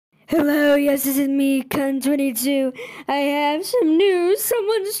Hello, yes, this is me, Kun22. I have some news.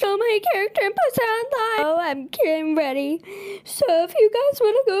 Someone stole my character and put it online. Oh, I'm getting ready. So if you guys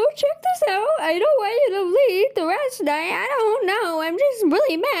want to go check this out, I don't want you to leave the rest night. I don't know. I'm just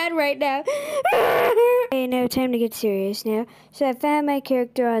really mad right now. Okay, no, time to get serious now. So I found my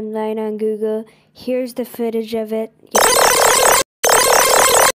character online on Google. Here's the footage of it.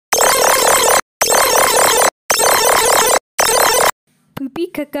 Poopy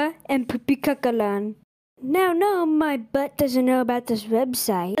Kaka and Poopy Kakalan. Now, no, my butt doesn't know about this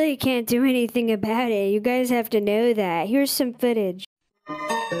website. I really can't do anything about it. You guys have to know that. Here's some footage.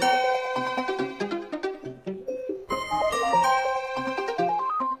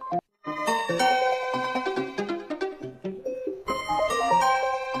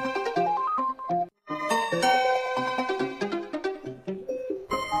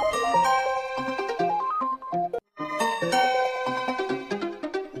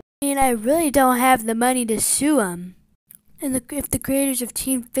 I really don't have the money to sue them. And if the creators of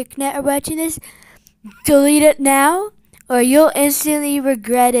Team FicNet are watching this, delete it now or you'll instantly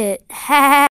regret it. Ha